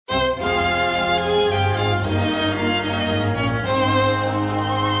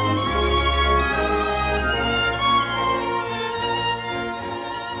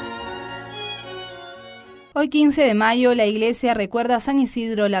Hoy 15 de mayo la iglesia recuerda a San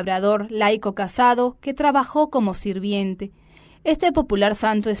Isidro Labrador, laico casado, que trabajó como sirviente. Este popular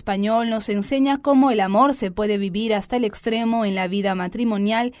santo español nos enseña cómo el amor se puede vivir hasta el extremo en la vida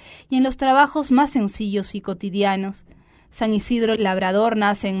matrimonial y en los trabajos más sencillos y cotidianos. San Isidro Labrador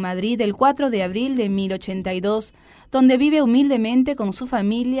nace en Madrid el 4 de abril de 1082, donde vive humildemente con su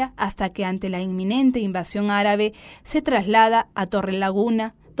familia hasta que ante la inminente invasión árabe se traslada a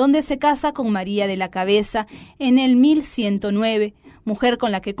Torrelaguna, donde se casa con María de la Cabeza en el 1109, mujer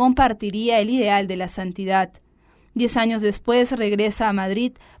con la que compartiría el ideal de la santidad. 10 años después regresa a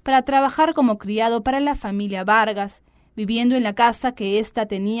Madrid para trabajar como criado para la familia Vargas, viviendo en la casa que ésta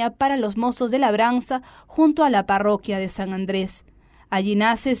tenía para los mozos de labranza junto a la parroquia de San Andrés. Allí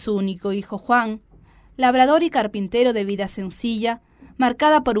nace su único hijo Juan, labrador y carpintero de vida sencilla,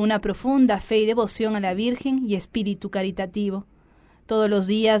 marcada por una profunda fe y devoción a la Virgen y espíritu caritativo. Todos los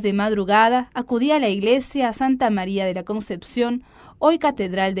días de madrugada acudía a la iglesia a Santa María de la Concepción, hoy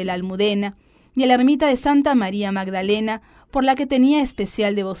Catedral de la Almudena, y a la ermita de Santa María Magdalena, por la que tenía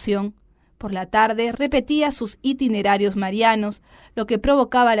especial devoción. Por la tarde repetía sus itinerarios marianos, lo que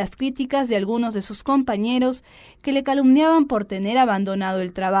provocaba las críticas de algunos de sus compañeros que le calumniaban por tener abandonado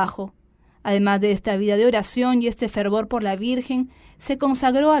el trabajo. Además de esta vida de oración y este fervor por la Virgen, se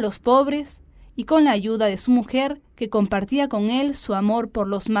consagró a los pobres y con la ayuda de su mujer, que compartía con él su amor por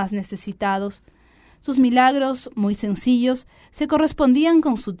los más necesitados. Sus milagros, muy sencillos, se correspondían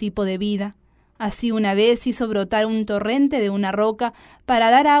con su tipo de vida. Así una vez hizo brotar un torrente de una roca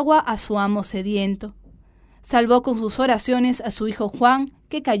para dar agua a su amo sediento. Salvó con sus oraciones a su hijo Juan,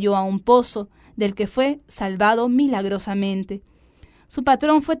 que cayó a un pozo, del que fue salvado milagrosamente. Su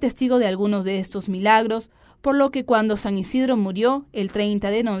patrón fue testigo de algunos de estos milagros, por lo que cuando San Isidro murió, el 30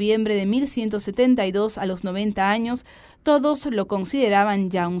 de noviembre de 1172 a los 90 años, todos lo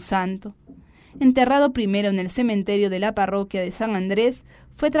consideraban ya un santo. Enterrado primero en el cementerio de la parroquia de San Andrés,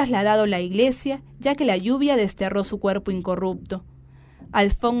 fue trasladado a la iglesia, ya que la lluvia desterró su cuerpo incorrupto.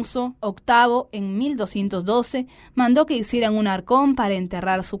 Alfonso VIII, en 1212, mandó que hicieran un arcón para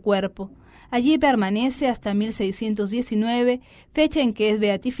enterrar su cuerpo. Allí permanece hasta 1619, fecha en que es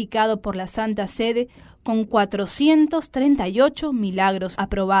beatificado por la Santa Sede, con 438 milagros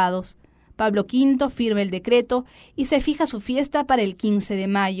aprobados. Pablo V firma el decreto y se fija su fiesta para el 15 de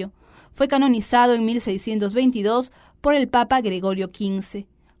mayo. Fue canonizado en 1622 por el Papa Gregorio XV,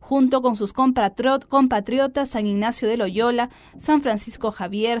 junto con sus compatriotas San Ignacio de Loyola, San Francisco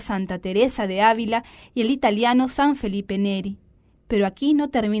Javier, Santa Teresa de Ávila y el italiano San Felipe Neri. Pero aquí no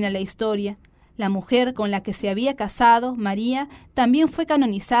termina la historia. La mujer con la que se había casado, María, también fue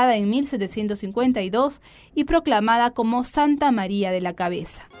canonizada en 1752 y proclamada como Santa María de la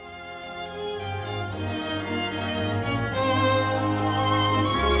Cabeza.